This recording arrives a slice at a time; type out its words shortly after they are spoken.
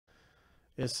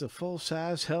It's the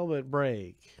full-size helmet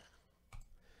break.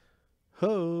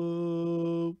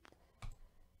 Hope.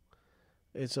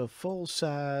 It's a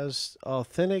full-size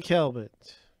authentic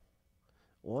helmet.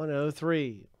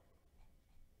 103.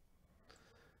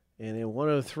 And in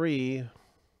 103,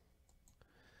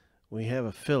 we have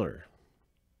a filler.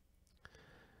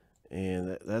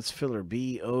 And that's filler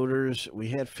B, odors. We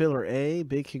had filler A.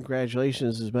 Big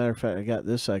congratulations. As a matter of fact, I got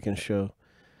this I can show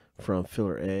from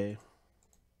filler A.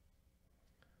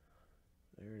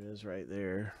 There it is right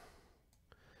there.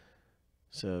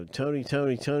 So Tony,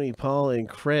 Paul, and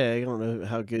Craig. I don't know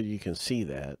how good you can see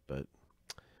that, but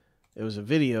it was a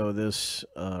video of this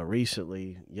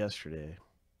recently, yesterday.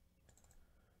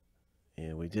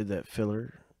 And we did that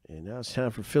filler. And now it's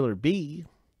time for filler B.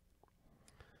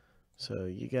 So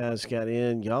you guys got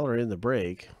in. Y'all are in the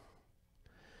break.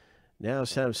 Now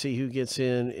it's time to see who gets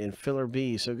in filler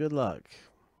B. So good luck.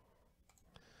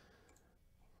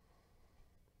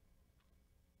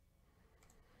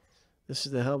 This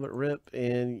is the helmet rip,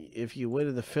 and if you win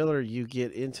in the filler, you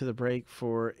get into the break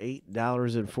for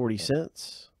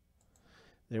 $8.40.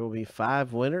 There will be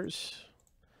 5 winners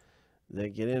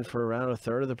that get in for around a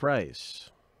third of the price.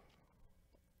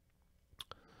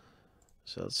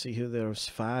 So let's see who those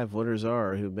 5 winners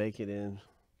are who make it in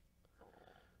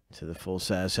to the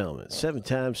full-size helmet. 7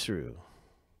 times through.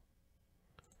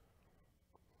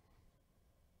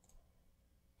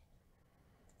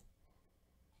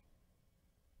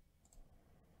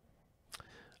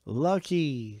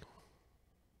 Lucky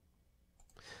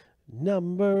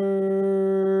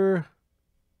number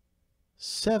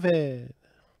 7.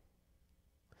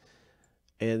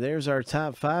 And there's our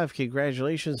top 5.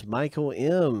 Congratulations, Michael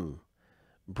M.,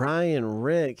 Brian,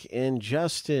 Rick, and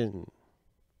Justin.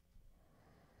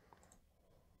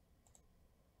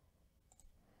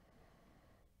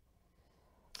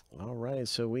 All right,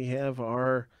 so we have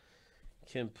our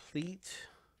complete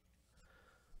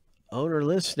owner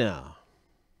list now.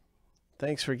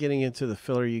 Thanks for getting into the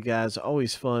filler, you guys.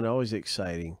 Always fun, always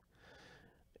exciting.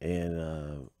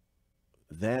 And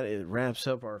it wraps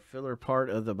up our filler part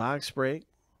of the box break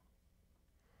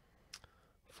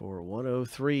for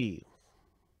 103.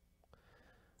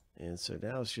 And so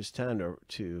now it's just time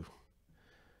to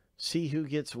see who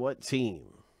gets what team.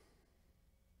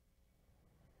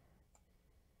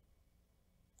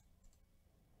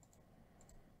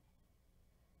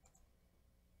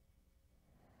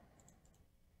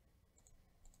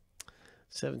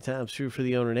 Seven times through for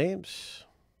the owner names.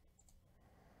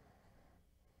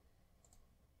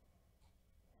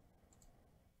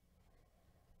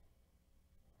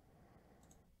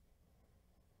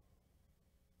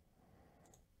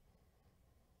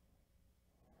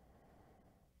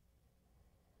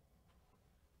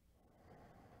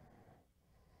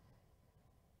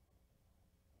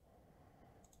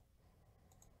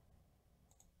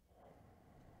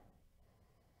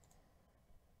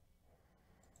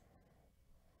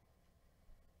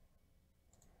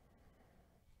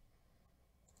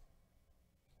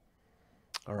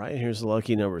 All right, here's the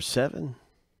lucky number 7.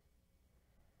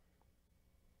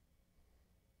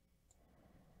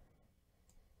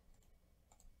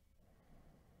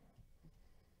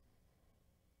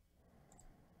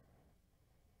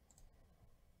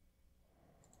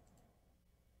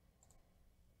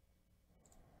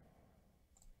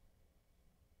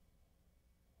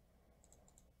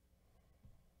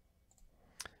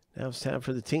 Now it's time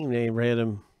for the team name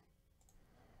random.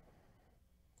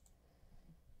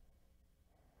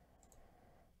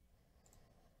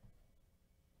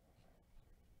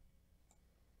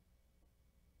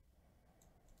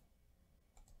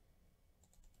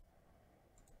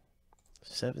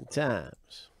 Seven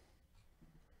times.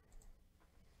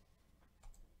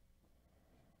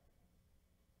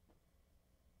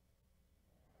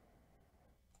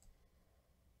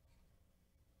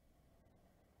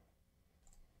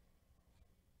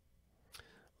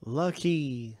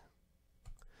 Lucky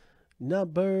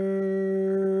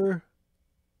number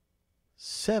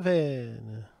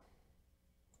 7.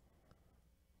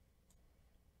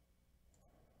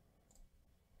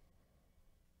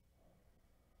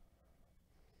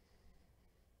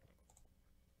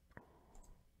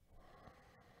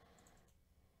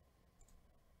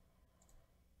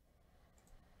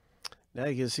 Now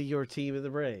you can see your team in the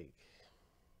break.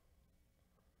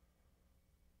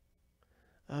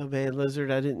 Oh, man, Lizard,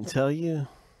 I didn't tell you.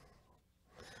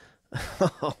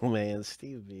 Oh, man,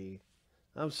 Steve B.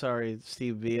 I'm sorry,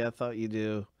 Steve B. I thought you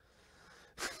do.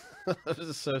 I'm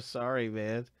just so sorry,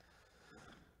 man.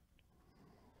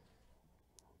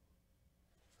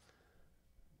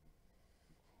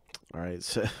 All right,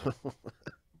 so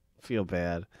feel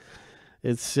bad.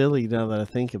 It's silly now that I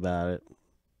think about it.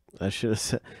 I should have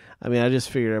said. I mean, I just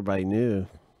figured everybody knew.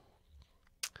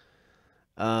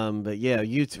 But yeah,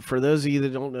 YouTube. For those of you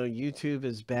that don't know, YouTube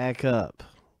is back up.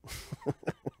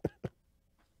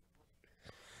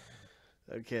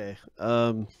 Okay.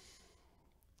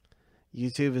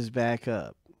 YouTube is back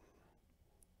up.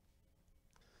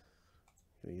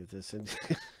 Let me get this in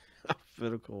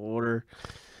alphabetical order.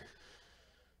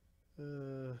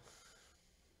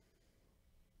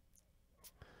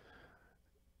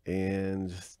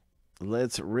 And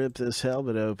let's rip this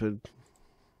helmet open.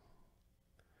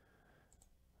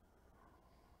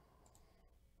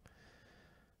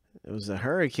 It was a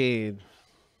hurricane.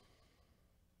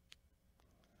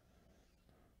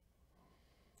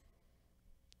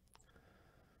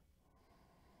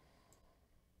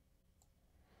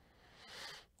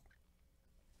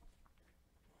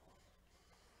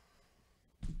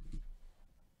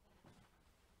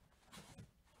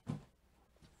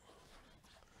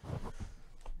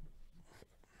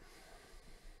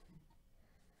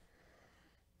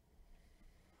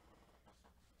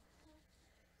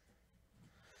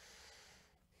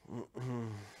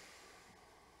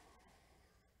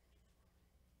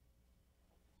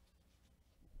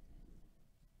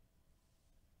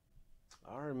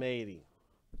 Our matey.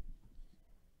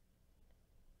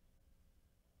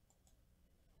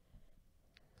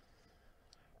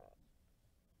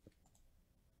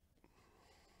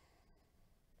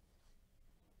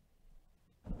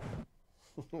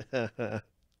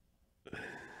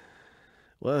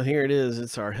 Well, here it is.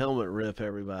 It's our helmet rip,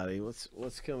 everybody.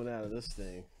 What's coming out of this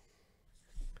thing?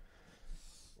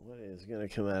 What is going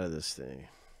to come out of this thing?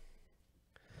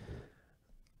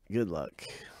 Good luck.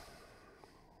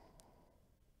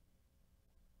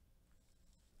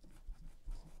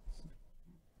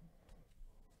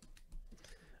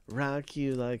 Rock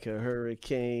you like a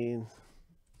hurricane.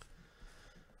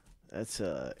 That's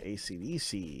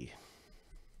AC/DC.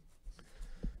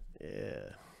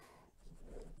 Yeah.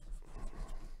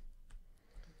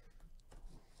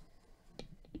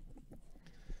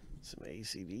 Some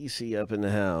AC/DC up in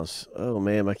the house. Oh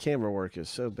man, my camera work is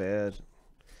so bad.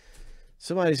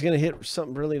 Somebody's going to hit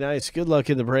something really nice. Good luck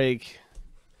in the break.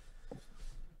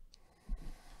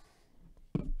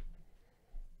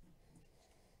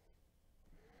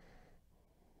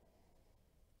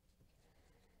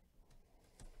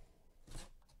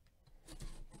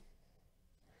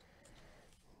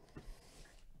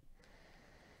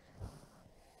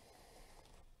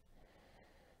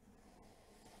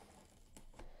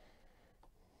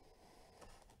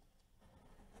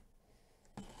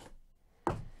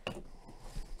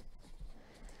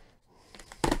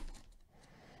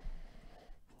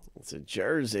 It's a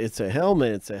jersey. It's a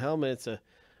helmet. It's a helmet. It's a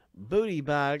booty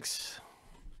box.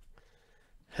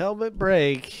 Helmet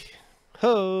break.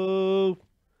 Ho!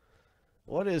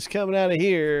 What is coming out of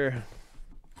here?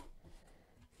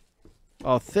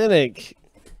 Authentic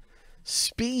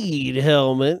speed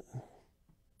helmet.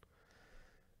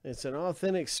 It's an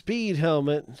authentic speed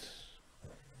helmet.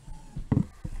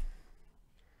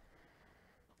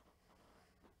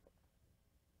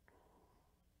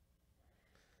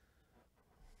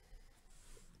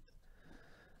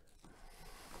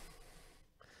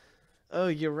 Oh,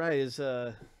 you're right. Is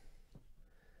it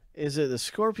the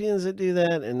Scorpions that do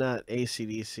that and not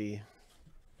AC/DC? I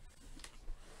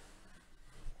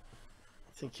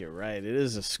think you're right. It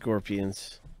is the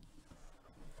Scorpions.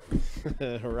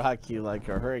 Rock you like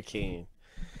a hurricane.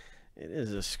 It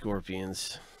is the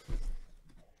Scorpions.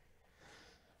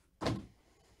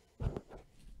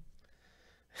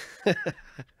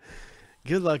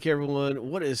 Good luck, everyone.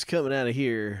 What is coming out of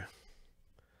here?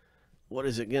 What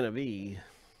is it going to be?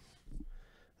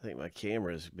 I think my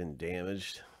camera's been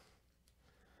damaged.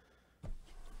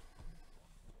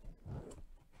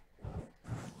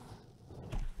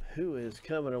 Who is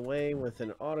coming away with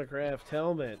an autographed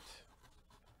helmet?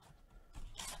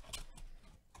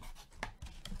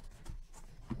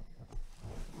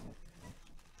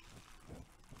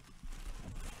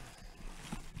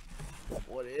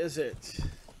 What is it?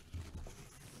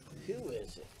 Who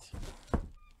is it?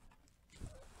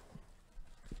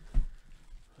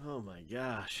 Oh my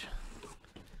gosh.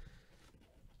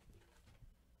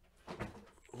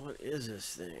 What is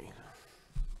this thing?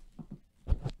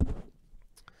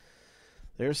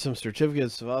 There's some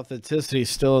certificates of authenticity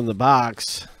still in the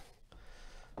box,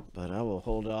 but I will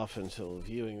hold off until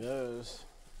viewing those.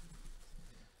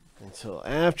 Until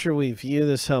after we view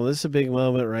this helmet. This is a big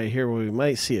moment right here where we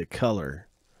might see a color.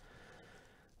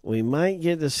 We might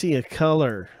get to see a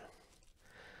color.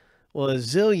 Well, a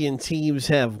zillion teams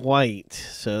have white,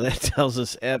 so that tells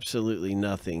us absolutely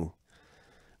nothing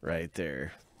right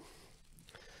there.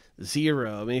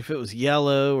 0. I mean, if it was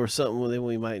yellow or something, then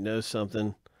we might know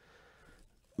something.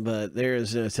 But there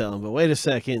is no telling. But wait a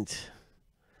second.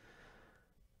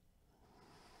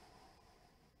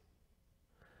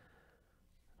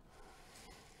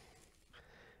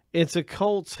 It's a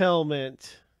Colts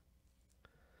helmet.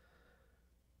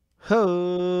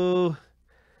 Ho!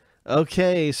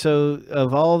 Okay, so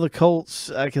of all the Colts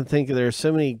I can think of, there are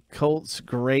so many Colts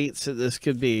greats that this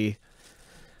could be.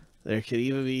 There could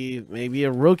even be maybe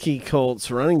a rookie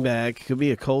Colts running back. Could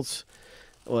be a Colts,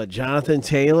 Jonathan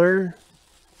Taylor?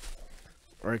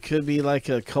 Or it could be like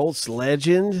a Colts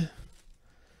legend.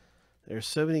 There's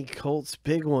so many Colts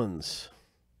big ones.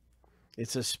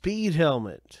 It's a speed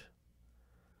helmet.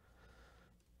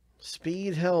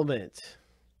 Speed helmet.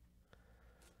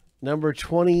 Number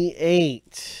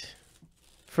 28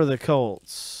 for the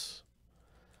Colts.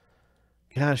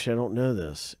 Gosh, I don't know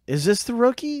this. Is this the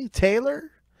rookie?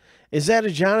 Taylor? Is that a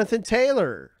Jonathan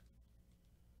Taylor?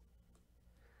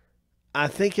 I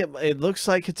think it looks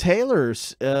like a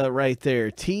Taylor's right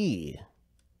there. T.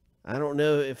 I don't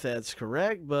know if that's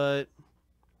correct, but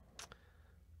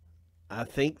I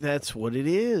think that's what it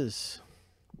is.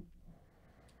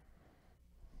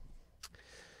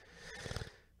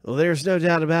 Well, there's no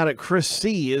doubt about it. Chris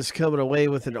C. is coming away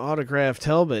with an autographed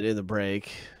helmet in the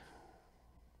break.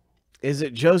 Is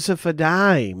it Joseph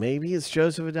Adai? Maybe it's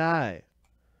Joseph Adai.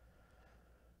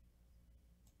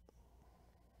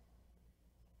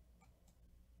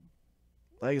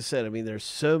 Like I said, I mean, there's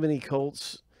so many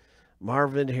Colts.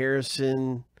 Marvin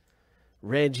Harrison,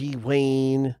 Reggie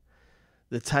Wayne,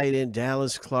 the tight end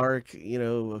Dallas Clark. You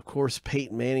know, of course,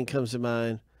 Peyton Manning comes to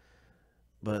mind.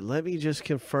 But let me just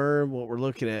confirm what we're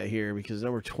looking at here, because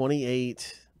number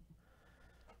 28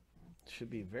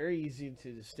 should be very easy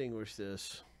to distinguish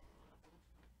this.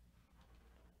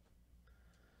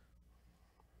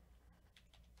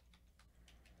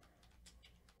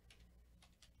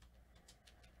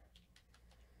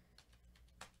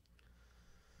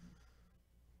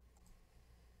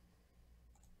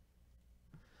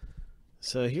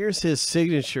 So here's his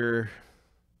signature.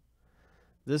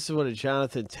 This is what a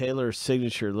Jonathan Taylor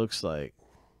signature looks like.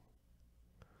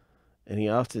 And he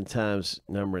oftentimes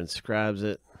number inscribes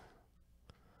it.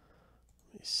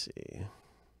 Let me see.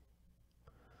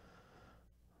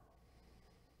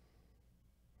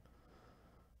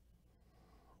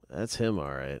 That's him, all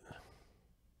right. Let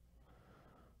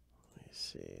me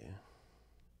see.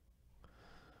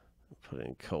 Put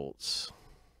in Colts.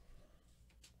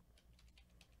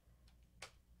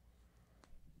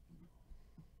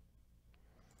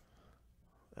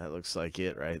 That looks like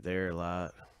it right there a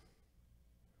lot.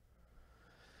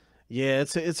 Yeah,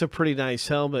 it's a pretty nice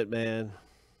helmet, man.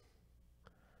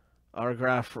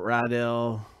 Autograph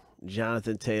Rydell,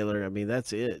 Jonathan Taylor. I mean,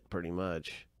 that's it pretty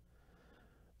much.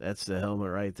 That's the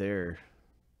helmet right there.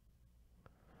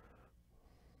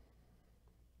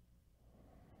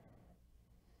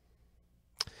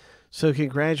 So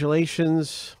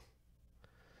congratulations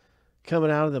coming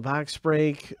out of the box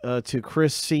break to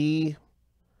Chris C.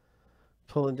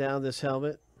 Pulling down this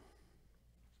helmet.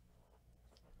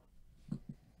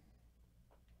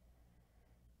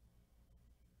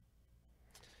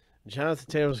 Jonathan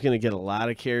Taylor's going to get a lot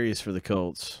of carries for the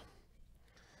Colts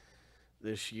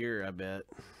this year, I bet.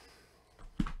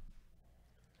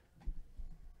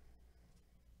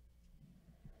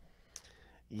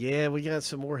 Yeah, we got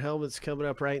some more helmets coming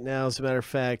up right now. As a matter of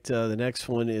fact, the next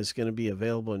one is going to be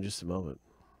available in just a moment.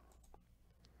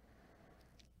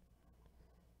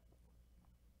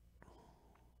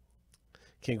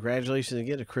 Congratulations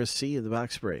again to Chris C. in the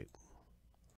box break.